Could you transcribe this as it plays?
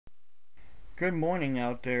Good morning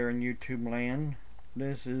out there in YouTube land.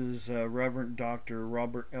 This is Reverend Dr.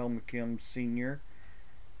 Robert L. McKim Sr.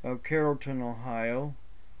 of Carrollton, Ohio.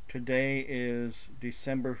 Today is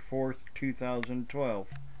December 4th, 2012.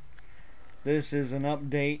 This is an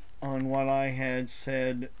update on what I had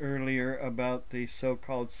said earlier about the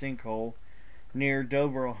so-called sinkhole near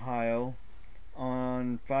Dover, Ohio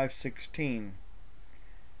on 5/16.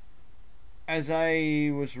 As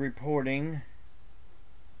I was reporting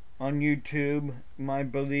on YouTube my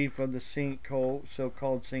belief of the sinkhole,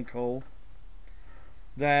 so-called sinkhole,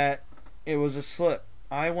 that it was a slip.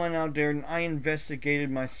 I went out there and I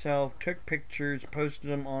investigated myself, took pictures,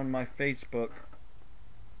 posted them on my Facebook.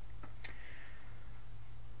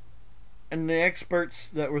 And the experts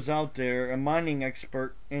that was out there, a mining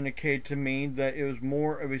expert, indicated to me that it was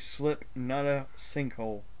more of a slip, not a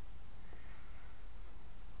sinkhole.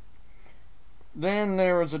 Then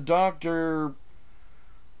there was a Dr.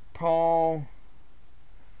 Paul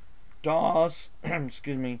Dawes,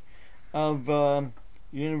 excuse me, of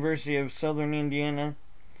University of Soutthern Indian,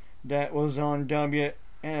 that was on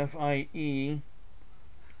WFIE,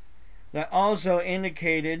 that also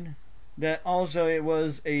indicated that also it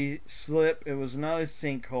was a slip, it was not a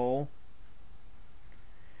sinkhole,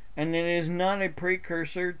 and it is not a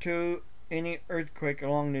precursor to any earthquake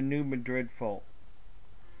along the New Madrid Fault.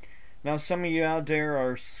 Now, some of you out there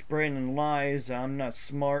are spreading lies. I'm not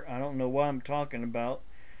smart. I don't know what I'm talking about.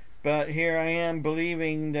 But here I am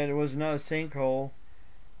believing that it was not a sinkhole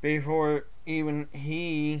before even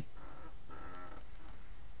he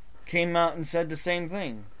came out and said the same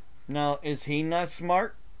thing. Now, is he not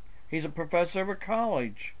smart? He's a professor of a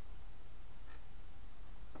college.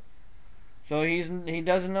 So he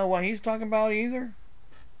doesn't know what he's talking about either?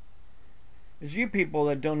 It's you people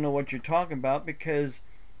that don't know what you're talking about, because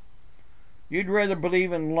you'd rather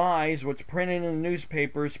believe in lies, what's printed in the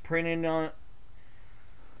newspapers, printed on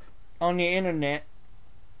the internet,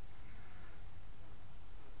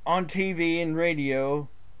 on TV and radio,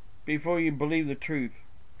 before you believe the truth.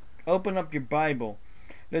 Open up your Bible.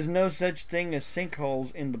 There's no such thing as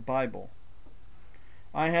sinkholes in the Bible.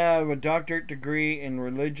 I have a doctorate degree in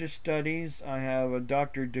religious studies. I have a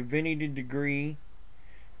doctorate divinity degree.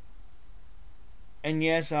 And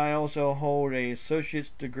yes, I also hold an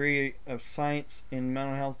associate's degree of science in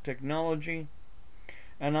mental health technology.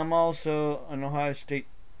 And I'm also an Ohio State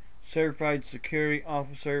certified security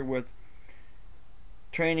officer with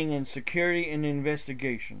training in security and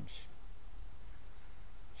investigations.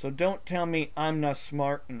 So don't tell me I'm not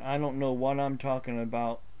smart and I don't know what I'm talking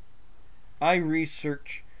about. I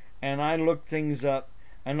research and I look things up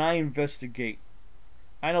and I investigate.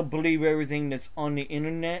 I don't believe everything that's on the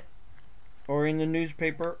internet or in the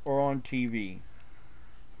newspaper or on TV.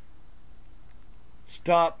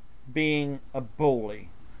 Stop being a bully.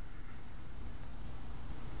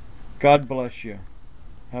 God bless you.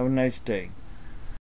 Have a nice day.